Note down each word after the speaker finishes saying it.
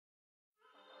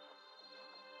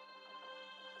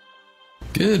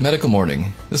Good medical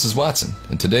morning. This is Watson,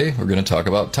 and today we're going to talk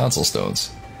about tonsil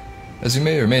stones. As you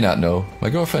may or may not know, my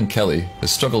girlfriend Kelly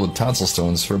has struggled with tonsil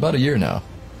stones for about a year now.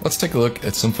 Let's take a look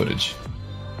at some footage.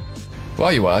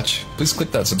 While you watch, please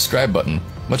click that subscribe button.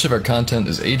 Much of our content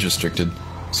is age restricted,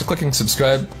 so clicking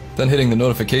subscribe, then hitting the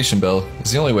notification bell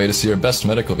is the only way to see our best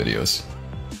medical videos.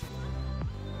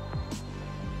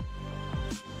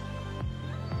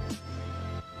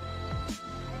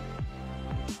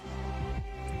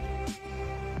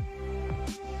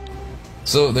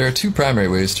 So there are two primary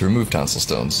ways to remove tonsil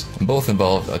stones, and both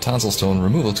involve a tonsil stone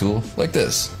removal tool like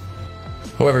this.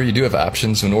 However, you do have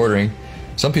options when ordering.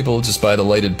 Some people just buy the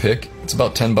lighted pick. It's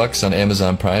about $10 on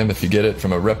Amazon Prime if you get it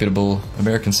from a reputable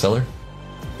American seller.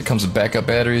 It comes with backup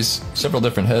batteries, several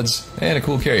different heads, and a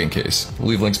cool carrying case. We'll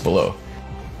leave links below.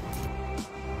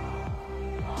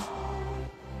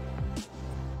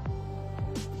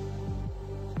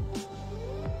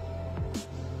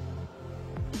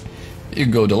 You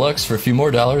can go deluxe for a few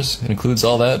more dollars. It includes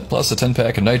all that, plus a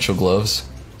 10-pack of nitrile gloves,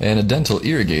 and a dental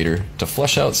irrigator to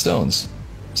flush out stones.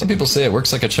 Some people say it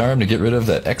works like a charm to get rid of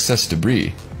that excess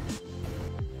debris.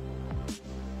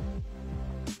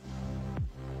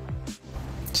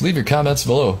 So leave your comments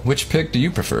below. Which pick do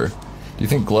you prefer? Do you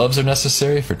think gloves are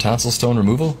necessary for tonsil stone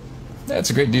removal? That's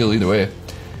a great deal either way.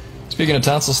 Speaking of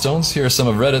tonsil stones, here are some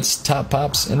of Reddit's top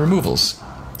pops and removals.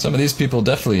 Some of these people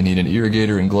definitely need an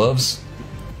irrigator and gloves,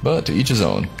 but to each his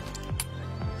own.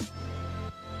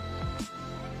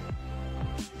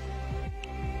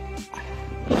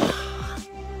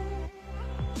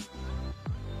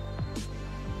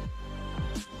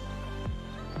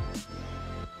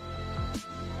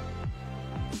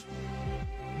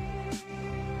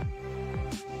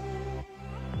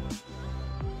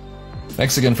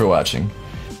 Thanks again for watching.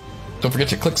 Don't forget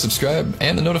to click subscribe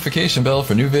and the notification bell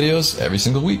for new videos every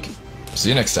single week. See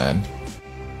you next time.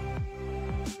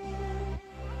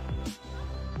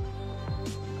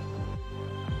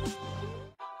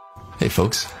 Hey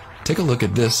folks, take a look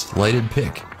at this lighted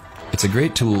pick. It's a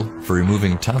great tool for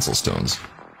removing tonsil stones,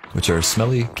 which are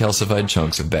smelly, calcified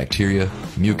chunks of bacteria,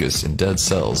 mucus, and dead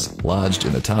cells lodged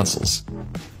in the tonsils.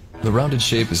 The rounded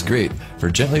shape is great for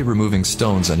gently removing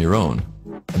stones on your own,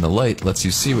 and the light lets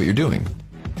you see what you're doing.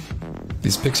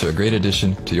 These picks are a great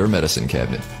addition to your medicine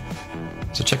cabinet.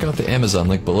 So check out the Amazon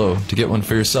link below to get one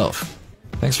for yourself.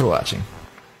 Thanks for watching.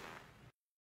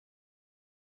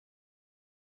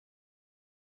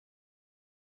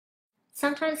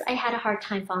 Sometimes I had a hard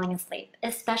time falling asleep,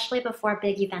 especially before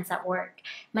big events at work.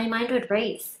 My mind would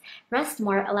race. Rest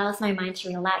more allows my mind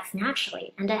to relax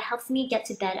naturally, and it helps me get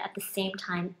to bed at the same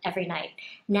time every night.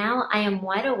 Now I am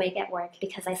wide awake at work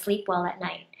because I sleep well at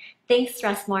night. Thanks,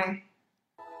 Rest More.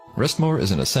 Rest More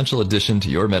is an essential addition to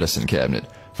your medicine cabinet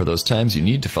for those times you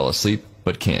need to fall asleep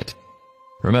but can't.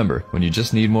 Remember, when you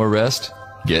just need more rest,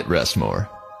 get Rest More.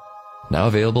 Now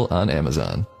available on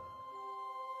Amazon.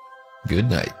 Good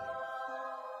night.